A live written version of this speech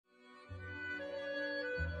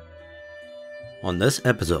On this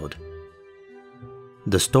episode,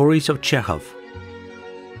 the stories of Chekhov,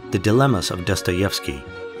 the dilemmas of Dostoyevsky,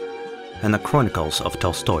 and the chronicles of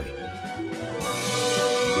Tolstoy.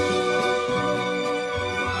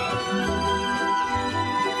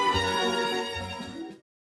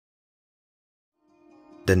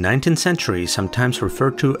 The 19th century is sometimes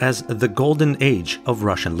referred to as the golden age of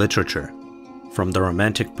Russian literature. From the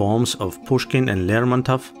romantic poems of Pushkin and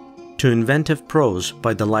Lermontov to inventive prose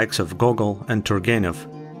by the likes of Gogol and Turgenev,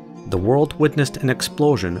 the world witnessed an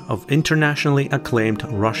explosion of internationally acclaimed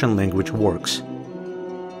Russian language works.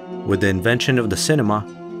 With the invention of the cinema,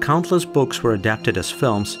 countless books were adapted as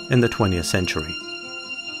films in the 20th century.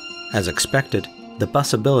 As expected, the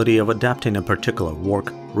possibility of adapting a particular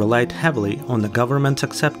work relied heavily on the government's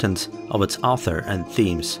acceptance of its author and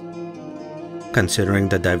themes. Considering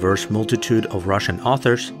the diverse multitude of Russian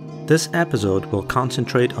authors, this episode will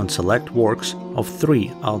concentrate on select works of three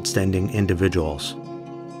outstanding individuals.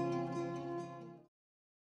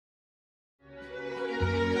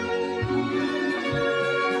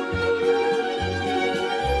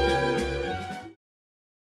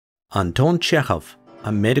 Anton Chekhov,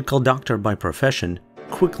 a medical doctor by profession,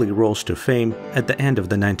 quickly rose to fame at the end of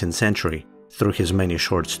the 19th century through his many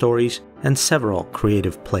short stories and several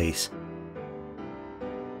creative plays.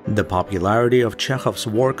 The popularity of Chekhov's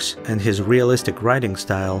works and his realistic writing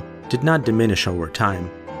style did not diminish over time.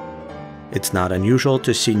 It's not unusual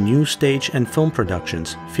to see new stage and film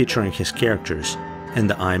productions featuring his characters, and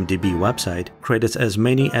the IMDb website credits as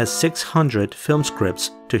many as 600 film scripts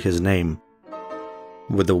to his name.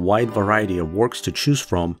 With a wide variety of works to choose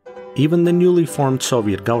from, even the newly formed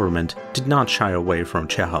Soviet government did not shy away from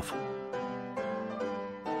Chekhov.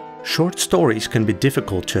 Short stories can be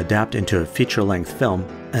difficult to adapt into a feature-length film,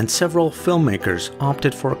 and several filmmakers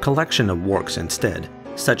opted for a collection of works instead,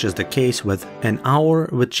 such as the case with An Hour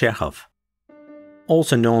with Chekhov.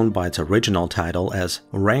 Also known by its original title as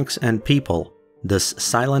Ranks and People, this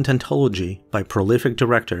silent anthology by prolific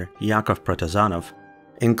director Yakov Protazanov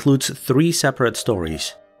includes three separate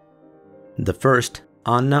stories. The first,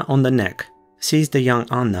 Anna on the Neck, sees the young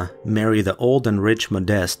Anna marry the old and rich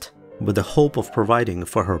Modest with the hope of providing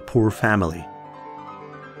for her poor family.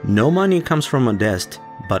 No money comes from Modest,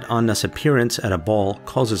 but Anna's appearance at a ball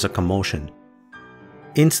causes a commotion.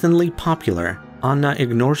 Instantly popular, Anna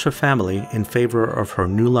ignores her family in favor of her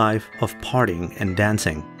new life of partying and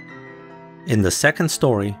dancing. In the second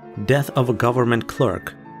story, Death of a Government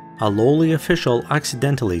Clerk, a lowly official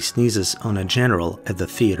accidentally sneezes on a general at the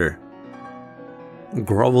theater.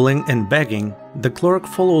 Groveling and begging, the clerk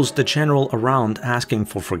follows the general around asking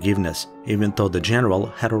for forgiveness, even though the general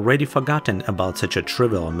had already forgotten about such a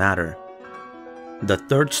trivial matter. The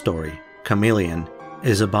third story, Chameleon,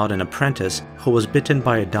 is about an apprentice who was bitten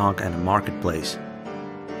by a dog at a marketplace.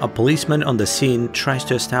 A policeman on the scene tries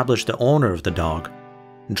to establish the owner of the dog,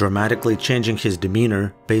 dramatically changing his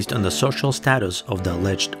demeanor based on the social status of the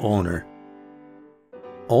alleged owner.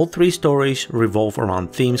 All three stories revolve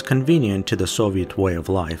around themes convenient to the Soviet way of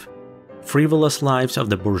life: frivolous lives of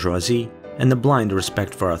the bourgeoisie and the blind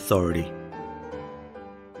respect for authority.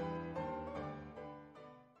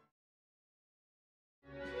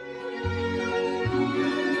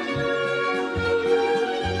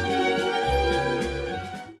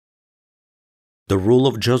 The rule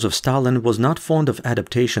of Joseph Stalin was not fond of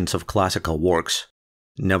adaptations of classical works.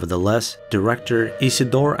 Nevertheless, director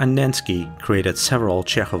Isidor Annensky created several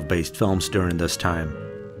Chekhov-based films during this time.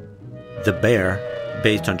 The Bear,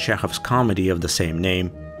 based on Chekhov's comedy of the same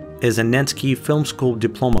name, is an Annensky film school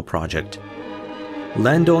diploma project.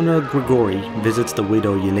 Landowner Grigory visits the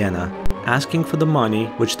widow Yelena, asking for the money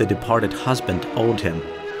which the departed husband owed him.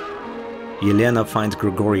 Yelena finds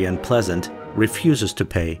Grigory unpleasant, refuses to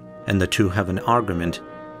pay, and the two have an argument,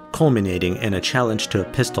 culminating in a challenge to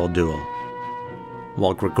a pistol duel.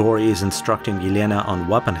 While Grigory is instructing Yelena on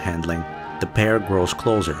weapon handling, the pair grows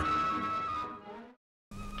closer.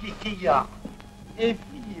 Кисия,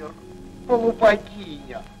 эфир,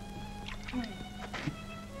 полубогиня.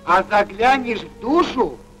 А заглянешь в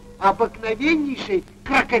душу, обыкновеннейший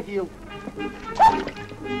крокодил.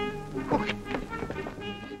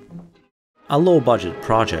 A low-budget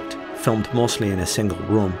project, filmed mostly in a single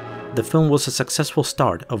room, the film was a successful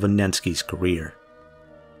start of Annensky's career.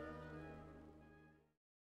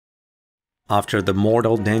 After the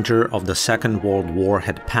mortal danger of the Second World War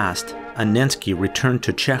had passed, Annensky returned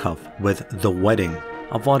to Chekhov with The Wedding,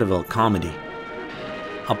 a vaudeville comedy.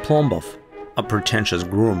 Aplombov, a pretentious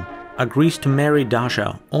groom, agrees to marry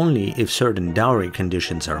Dasha only if certain dowry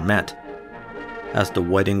conditions are met. As the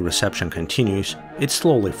wedding reception continues, it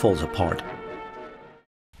slowly falls apart.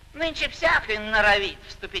 Нынче всякий норовит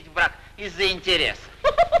вступить в брак из-за интереса,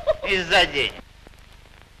 из-за денег.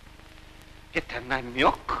 Это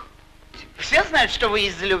намек? Все знают, что вы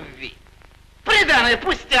из любви. Приданое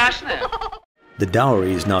пустяшное. The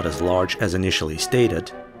dowry is not as large as initially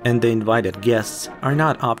stated, and the invited guests are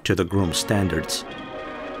not up to the groom's standards.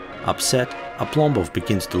 Upset, Aplomov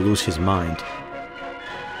begins to lose his mind.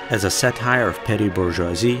 As a satire of petty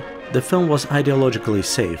bourgeoisie, the film was ideologically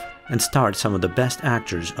safe and starred some of the best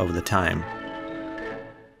actors of the time.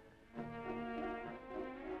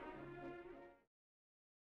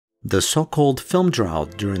 The so-called film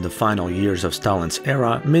drought during the final years of Stalin's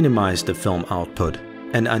era minimized the film output,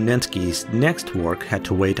 and Annensky's next work had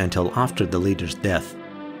to wait until after the leader's death.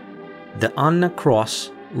 The Anna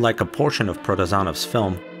cross, like a portion of Protazanov's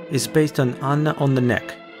film, is based on Anna on the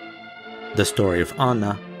neck. The story of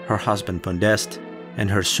Anna, her husband Modest, and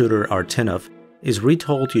her suitor Artinov is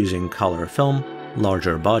retold using color film,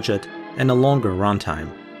 larger budget, and a longer runtime.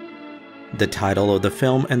 The title of the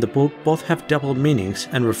film and the book both have double meanings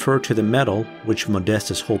and refer to the medal which Modest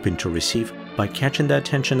is hoping to receive by catching the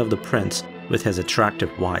attention of the prince with his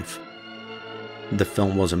attractive wife. The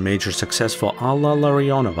film was a major success for Alla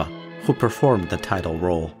Larionova, who performed the title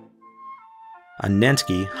role.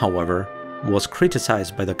 Annensky, however, was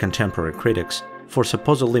criticized by the contemporary critics for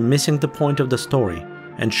supposedly missing the point of the story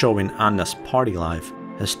and showing Anna's party life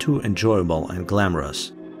as too enjoyable and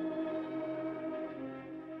glamorous.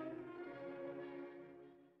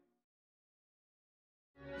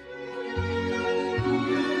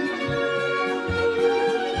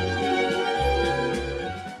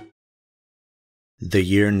 The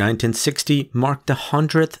year 1960 marked the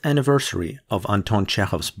 100th anniversary of Anton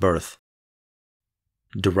Chekhov's birth.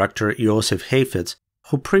 Director Iosif Kheifits,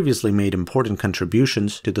 who previously made important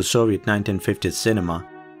contributions to the Soviet 1950s cinema,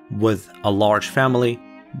 with A Large Family,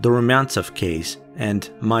 The Rumyantsev Case, and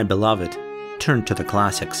My Beloved, turned to the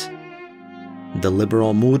classics. The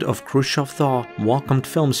liberal mood of Khrushchev thaw welcomed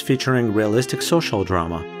films featuring realistic social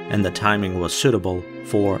drama, and the timing was suitable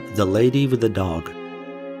for The Lady with the Dog.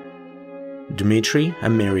 Dmitry, a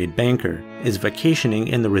married banker, is vacationing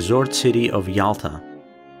in the resort city of Yalta.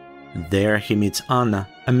 There he meets Anna,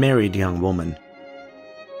 a married young woman.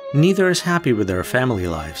 Neither is happy with their family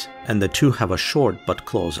lives, and the two have a short but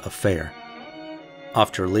close affair.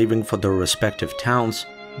 After leaving for their respective towns,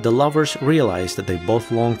 the lovers realize that they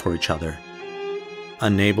both long for each other.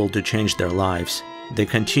 Unable to change their lives, they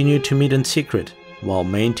continue to meet in secret while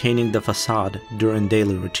maintaining the facade during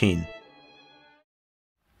daily routine.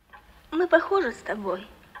 Мы похожи с тобой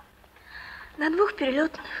на двух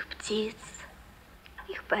перелетных птиц.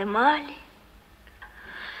 Их поймали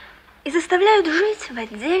и заставляют жить в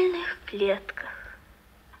отдельных клетках.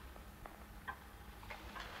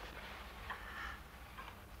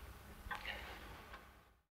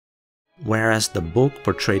 Whereas the book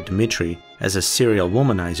portrayed Dmitry as a serial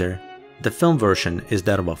womanizer, the film version is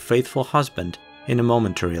that of a faithful husband in a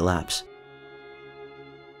momentary lapse.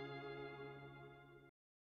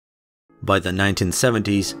 By the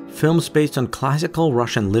 1970s, films based on classical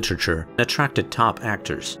Russian literature attracted top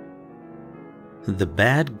actors. The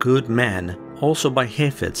Bad Good Man, also by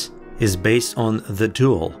Kheifits, is based on The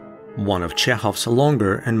Duel, one of Chekhov's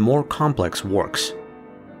longer and more complex works.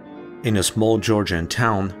 In a small Georgian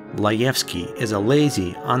town, Laevsky is a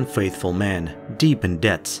lazy, unfaithful man, deep in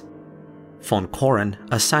debts. Von Koren,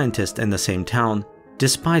 a scientist in the same town,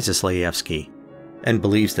 despises Laevsky and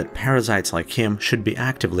believes that parasites like him should be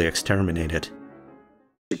actively exterminated.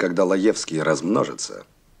 И когда Лаевский размножится,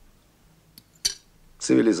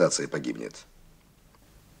 цивилизация погибнет.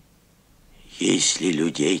 Если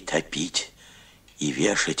людей топить и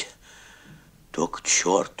вешать, то к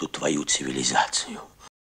черту твою цивилизацию.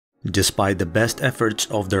 Despite the best efforts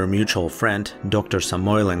of their mutual friend, Dr.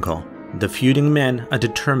 Samoylenko, the feuding men are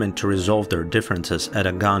determined to resolve their differences at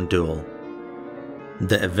a gun duel.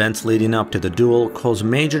 The events leading up to the duel cause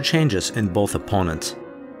major changes in both opponents.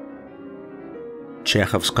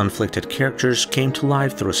 Chekhov's conflicted characters came to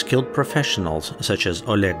life through skilled professionals such as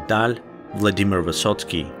Oleg Dal, Vladimir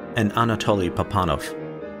Vysotsky, and Anatoly Papanov.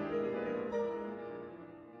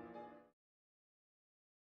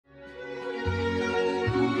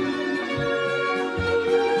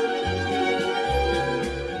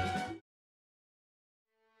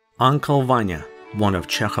 Uncle Vanya, one of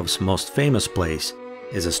Chekhov's most famous plays,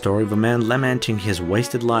 is a story of a man lamenting his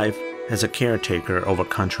wasted life as a caretaker of a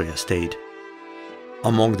country estate.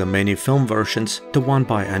 Among the many film versions, the one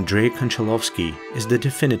by Andrei Konchalovsky is the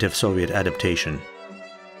definitive Soviet adaptation.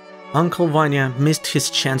 Uncle Vanya missed his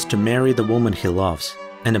chance to marry the woman he loves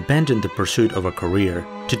and abandoned the pursuit of a career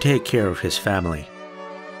to take care of his family.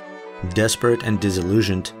 Desperate and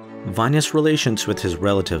disillusioned, Vanya's relations with his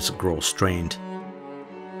relatives grow strained.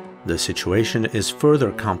 The situation is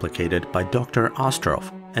further complicated by Dr.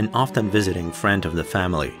 Ostrov, an often visiting friend of the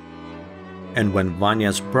family. And when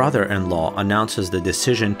Vanya's brother-in-law announces the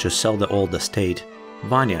decision to sell the old estate,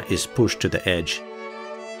 Vanya is pushed to the edge.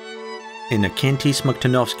 Innokenty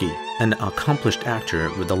Smoktunovsky, an accomplished actor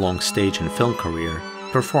with a long stage and film career,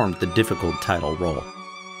 performed the difficult title role.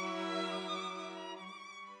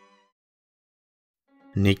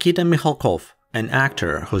 Nikita Mikhalkov, an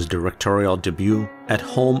actor whose directorial debut, At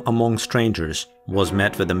Home Among Strangers, was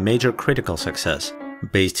met with a major critical success,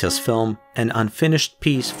 based his film, An Unfinished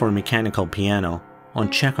Piece for Mechanical Piano, on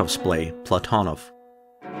Chekhov's play Plothanov.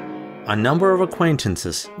 A number of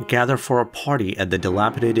acquaintances gather for a party at the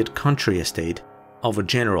dilapidated country estate of a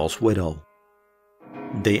general's widow.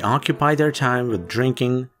 They occupy their time with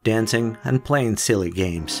drinking, dancing, and playing silly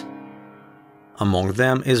games. Among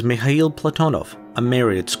them is Mikhail Platonov, a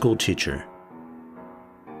married schoolteacher.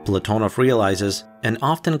 Platonov realizes and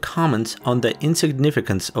often comments on the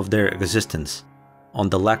insignificance of their existence, on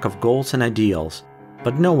the lack of goals and ideals,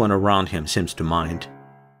 but no one around him seems to mind.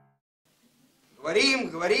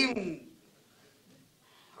 Говорим,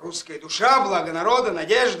 русская душа, благо народа,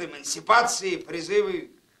 надежды, эмансипации, призывы.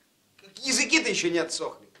 Как языки-то еще не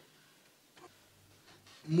отсохли.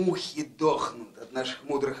 Мухи дохнут от наших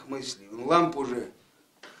мудрых мыслей. Лампа уже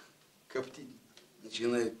коптить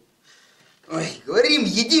начинает. Ой, говорим,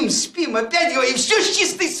 едим, спим, опять говорим, все с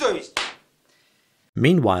чистой совестью.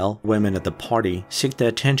 Meanwhile, women at the party seek the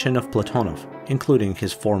attention of Platonov, including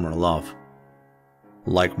his former love.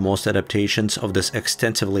 Like most adaptations of this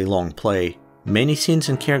extensively long play, many scenes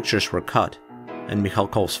and characters were cut, and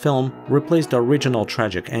Mikhalkov's film replaced the original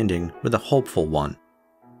tragic ending with a hopeful one.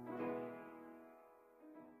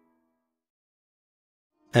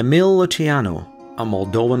 Emil Loteanu, a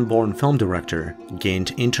Moldovan-born film director,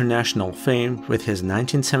 gained international fame with his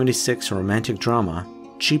 1976 romantic drama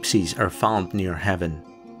Gypsies Are Found Near Heaven.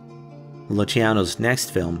 Loteanu's next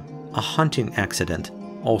film, A Hunting Accident,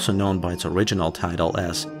 also known by its original title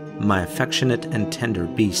as My Affectionate and Tender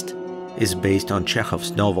Beast, is based on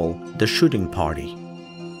Chekhov's novel The Shooting Party.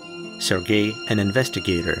 Sergei, an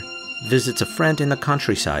investigator, visits a friend in the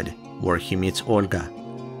countryside where he meets Olga,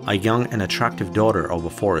 a young and attractive daughter of a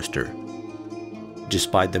forester.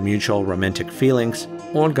 Despite the mutual romantic feelings,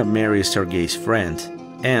 Olga marries Sergei's friend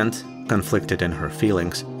and, conflicted in her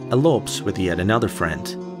feelings, elopes with yet another friend.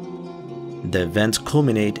 The events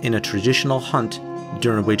culminate in a traditional hunt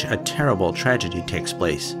during which a terrible tragedy takes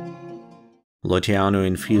place. Loteanu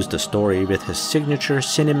infused the story with his signature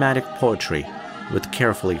cinematic poetry, with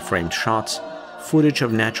carefully framed shots, footage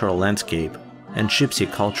of natural landscape, and gypsy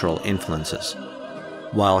cultural influences,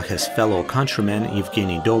 while his fellow countryman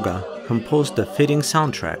Evgeny Doga composed the fitting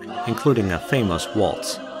soundtrack, including a famous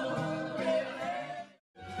waltz.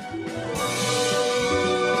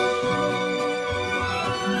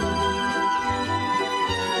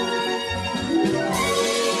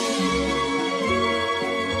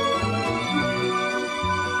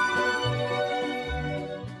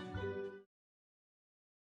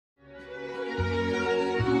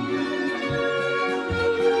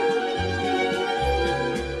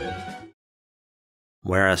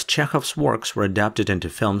 Whereas Chekhov's works were adapted into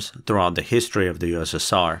films throughout the history of the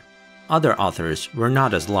USSR, other authors were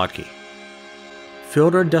not as lucky.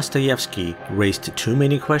 Fyodor Dostoyevsky raised too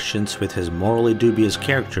many questions with his morally dubious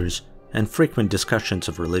characters and frequent discussions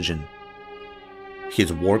of religion.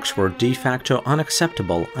 His works were de facto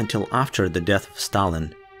unacceptable until after the death of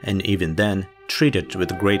Stalin, and even then treated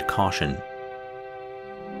with great caution.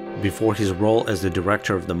 Before his role as the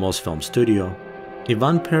director of the Mosfilm studio,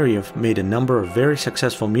 Ivan Peryev made a number of very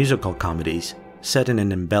successful musical comedies set in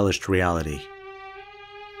an embellished reality.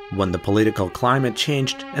 When the political climate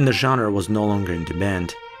changed and the genre was no longer in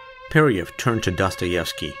demand, Peryev turned to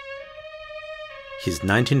Dostoyevsky. His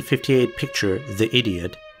 1958 picture The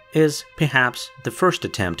Idiot is, perhaps, the first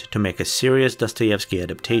attempt to make a serious Dostoyevsky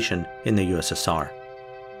adaptation in the USSR.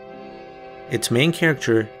 Its main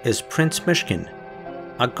character is Prince Myshkin,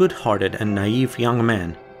 a good-hearted and naive young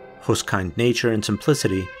man whose kind nature and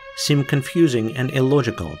simplicity seem confusing and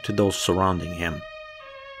illogical to those surrounding him.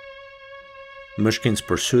 Myshkin's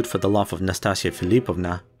pursuit for the love of Nastasia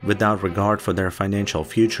Filipovna, without regard for their financial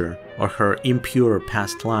future or her impure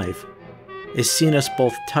past life, is seen as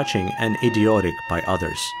both touching and idiotic by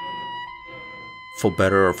others. For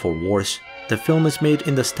better or for worse, the film is made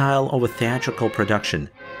in the style of a theatrical production,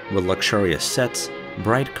 with luxurious sets,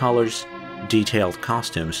 bright colors, detailed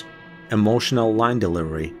costumes, emotional line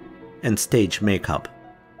delivery, and stage makeup.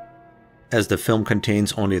 As the film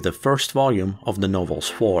contains only the first volume of the novel's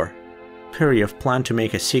 4, Peryev planned to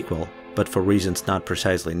make a sequel, but for reasons not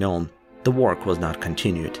precisely known, the work was not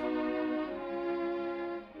continued.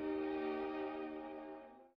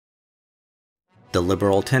 The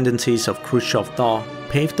liberal tendencies of Khrushchev thought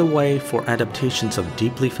paved the way for adaptations of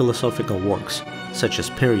deeply philosophical works, such as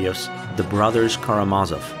Peryev's The Brothers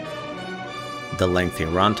Karamazov. The lengthy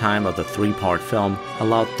runtime of the three-part film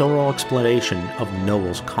allowed thorough exploration of the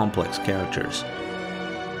novel's complex characters.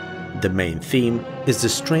 The main theme is the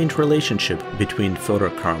strained relationship between Fyodor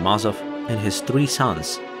Karamazov and his three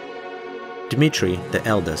sons. Dmitry, the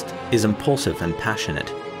eldest, is impulsive and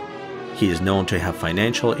passionate. He is known to have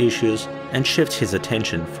financial issues and shifts his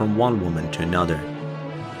attention from one woman to another.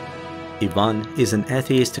 Ivan is an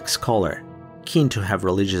atheistic scholar, keen to have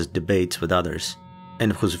religious debates with others,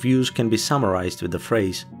 and whose views can be summarized with the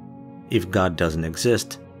phrase, "If God doesn't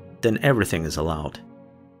exist, then everything is allowed."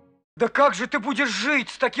 Да как же ты будешь жить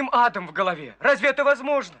с таким адом в голове? Разве это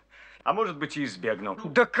возможно? А может быть и избегну.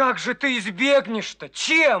 Да как же ты избегнешь-то?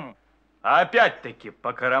 Чем? А опять-таки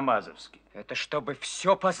по-карамазовски. Это чтобы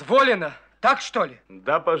все позволено, так что ли?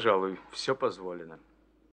 Да, пожалуй, все позволено.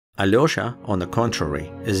 Alyosha, on the contrary,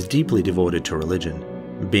 is deeply devoted to religion,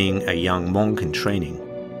 being a young monk in training.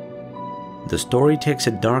 The story takes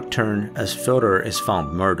a dark turn as Fyodor is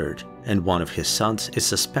found murdered, and one of his sons is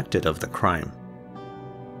suspected of the crime.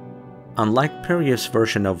 Unlike Peryev's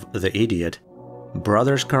version of The Idiot,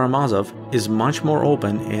 Brothers Karamazov is much more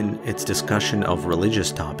open in its discussion of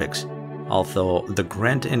religious topics, although The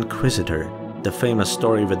Grand Inquisitor, the famous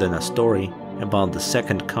story within a story about the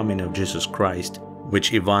second coming of Jesus Christ,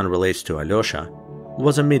 which Ivan relates to Alyosha,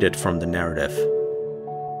 was omitted from the narrative.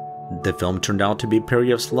 The film turned out to be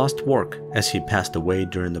Peryev's last work as he passed away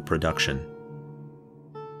during the production.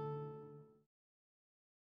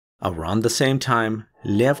 Around the same time,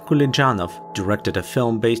 Lev Kulizhanov directed a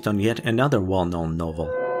film based on yet another well-known novel,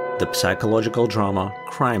 the psychological drama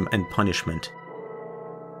Crime and Punishment.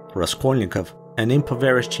 Raskolnikov, an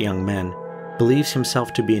impoverished young man, believes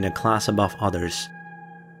himself to be in a class above others,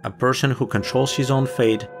 a person who controls his own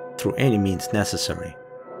fate through any means necessary.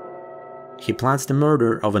 He plans the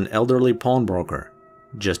murder of an elderly pawnbroker,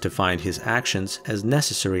 justifying his actions as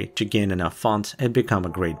necessary to gain enough funds and become a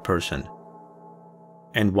great person.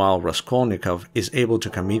 And while Raskolnikov is able to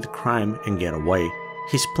commit the crime and get away,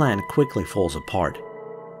 his plan quickly falls apart.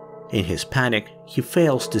 In his panic, he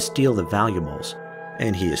fails to steal the valuables,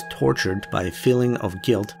 and he is tortured by a feeling of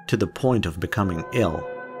guilt to the point of becoming ill.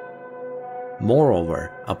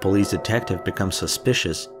 Moreover, a police detective becomes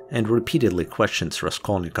suspicious and repeatedly questions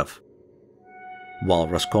Raskolnikov. While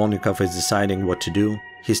Raskolnikov is deciding what to do,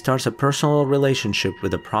 he starts a personal relationship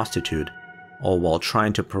with a prostitute, all while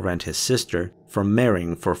trying to prevent his sister from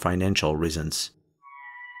marrying for financial reasons.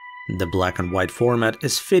 The black and white format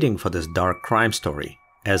is fitting for this dark crime story,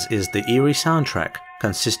 as is the eerie soundtrack,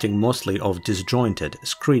 consisting mostly of disjointed,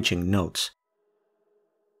 screeching notes.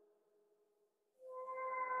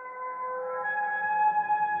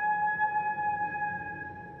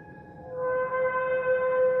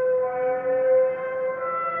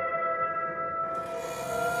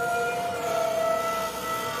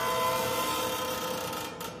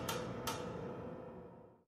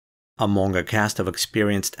 Among a cast of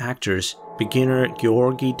experienced actors, beginner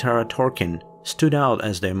Georgy Taratorkin stood out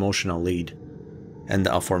as the emotional lead, and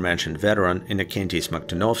the aforementioned veteran Innokenty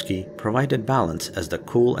Smoktunovsky provided balance as the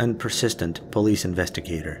cool and persistent police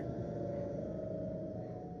investigator.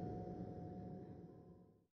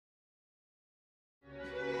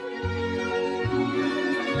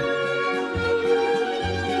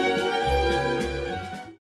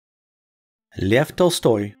 Lev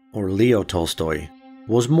Tolstoy, or Leo Tolstoy,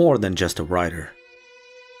 was more than just a writer.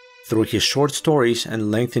 Through his short stories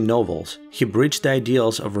and lengthy novels, he bridged the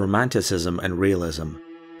ideals of romanticism and realism,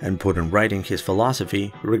 and put in writing his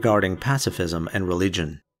philosophy regarding pacifism and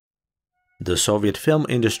religion. The Soviet film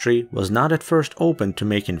industry was not at first open to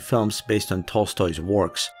making films based on Tolstoy's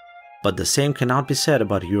works, but the same cannot be said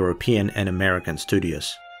about European and American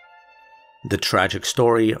studios. The tragic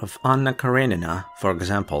story of Anna Karenina, for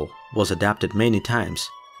example, was adapted many times,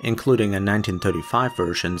 including a 1935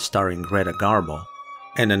 version starring Greta Garbo,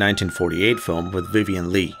 and a 1948 film with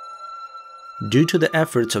Vivien Leigh. Due to the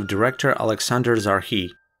efforts of director Alexander Zarhi,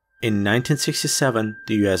 in 1967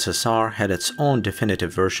 the USSR had its own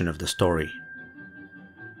definitive version of the story.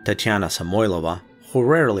 Tatiana Samoylova, who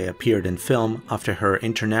rarely appeared in film after her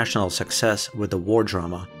international success with the war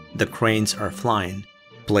drama The Cranes Are Flying,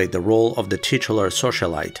 played the role of the titular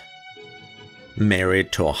socialite.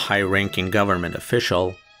 Married to a high-ranking government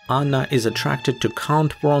official, Anna is attracted to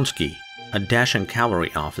Count Vronsky, a dashing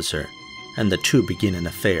cavalry officer, and the two begin an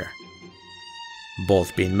affair.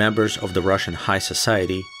 Both being members of the Russian high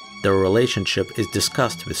society, their relationship is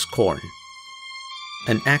discussed with scorn.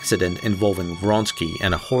 An accident involving Vronsky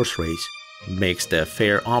and a horse race makes the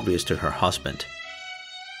affair obvious to her husband.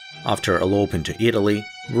 After eloping to Italy,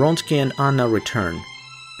 Vronsky and Anna return,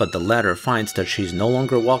 but the latter finds that she is no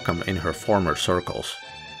longer welcome in her former circles.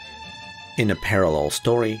 In a parallel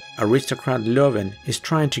story, aristocrat Levin is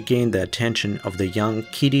trying to gain the attention of the young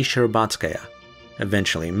Kitty Sherbatskaya,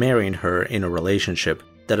 eventually marrying her in a relationship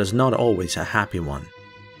that is not always a happy one.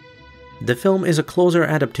 The film is a closer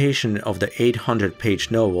adaptation of the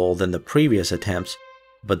 800-page novel than the previous attempts,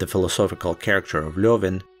 but the philosophical character of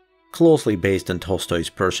Levin, closely based on Tolstoy's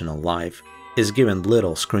personal life, is given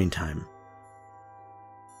little screen time.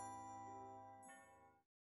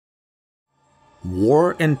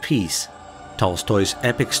 War and Peace, Tolstoy's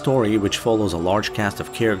epic story, which follows a large cast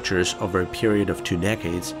of characters over a period of 2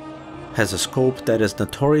 decades, has a scope that is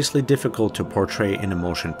notoriously difficult to portray in a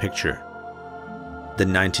motion picture. The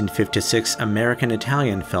 1956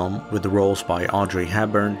 American-Italian film, with roles by Audrey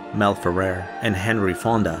Hepburn, Mel Ferrer, and Henry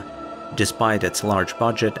Fonda, despite its large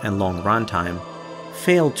budget and long runtime,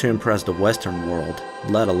 failed to impress the Western world,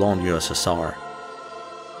 let alone USSR.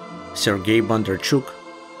 Sergei Bondarchuk,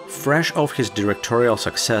 fresh off his directorial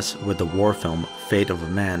success with the war film Fate of a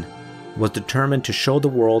Man, was determined to show the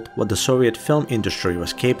world what the Soviet film industry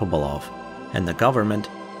was capable of, and the government,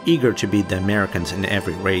 eager to beat the Americans in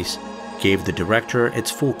every race, gave the director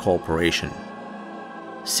its full cooperation.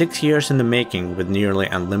 6 years in the making, with nearly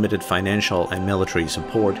unlimited financial and military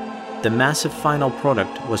support, the massive final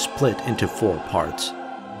product was split into 4 parts.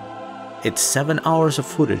 Its 7 hours of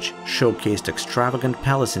footage showcased extravagant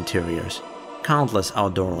palace interiors, countless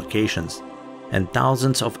outdoor locations, and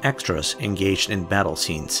thousands of extras engaged in battle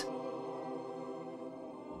scenes.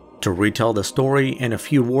 To retell the story in a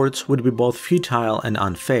few words would be both futile and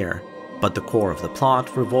unfair, but the core of the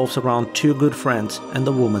plot revolves around 2 good friends and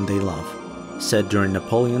the woman they love, set during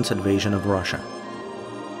Napoleon's invasion of Russia.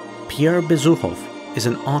 Pierre Bezukhov is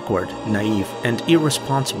an awkward, naive, and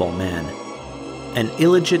irresponsible man, an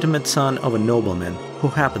illegitimate son of a nobleman who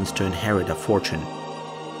happens to inherit a fortune.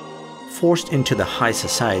 Forced into the high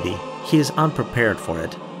society, he is unprepared for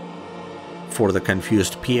it. For the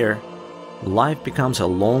confused Pierre, life becomes a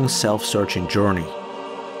long self-searching journey.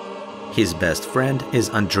 His best friend is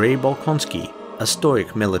Andrei Bolkonsky, a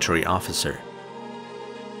stoic military officer.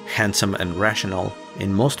 Handsome and rational,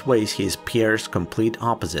 in most ways he is Pierre's complete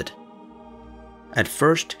opposite. At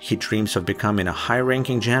first, he dreams of becoming a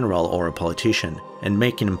high-ranking general or a politician and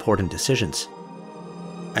making important decisions.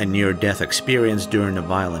 A near-death experience during a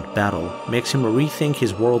violent battle makes him rethink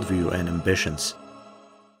his worldview and ambitions.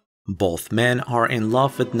 Both men are in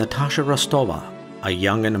love with Natasha Rostova, a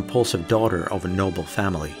young and impulsive daughter of a noble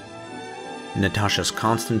family. Natasha's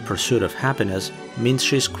constant pursuit of happiness means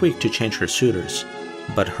she is quick to change her suitors,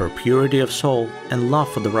 but her purity of soul and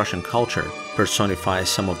love for the Russian culture personifies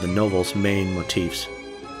some of the novel's main motifs.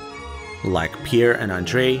 Like Pierre and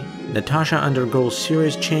Andrei, Natasha undergoes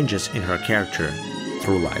serious changes in her character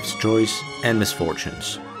through life's joys and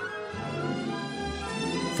misfortunes.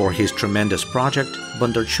 For his tremendous project,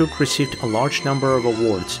 Bondarchuk received a large number of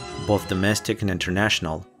awards, both domestic and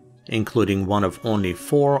international, including one of only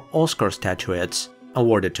 4 Oscar statuettes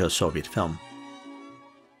awarded to a Soviet film.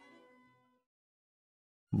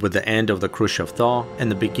 With the end of the Khrushchev thaw and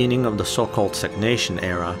the beginning of the so-called stagnation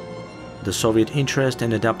era, the Soviet interest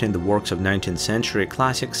in adapting the works of 19th century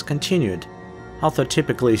classics continued, although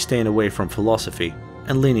typically staying away from philosophy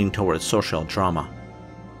and leaning towards social drama.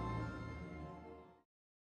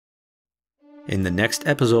 In the next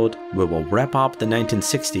episode, we will wrap up the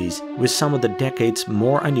 1960s with some of the decade's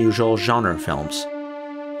more unusual genre films: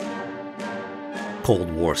 Cold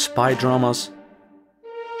War spy dramas,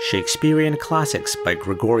 Shakespearean classics by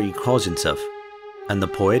Grigory Kozintsev, and the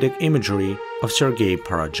poetic imagery of Sergei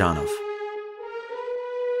Protazanov.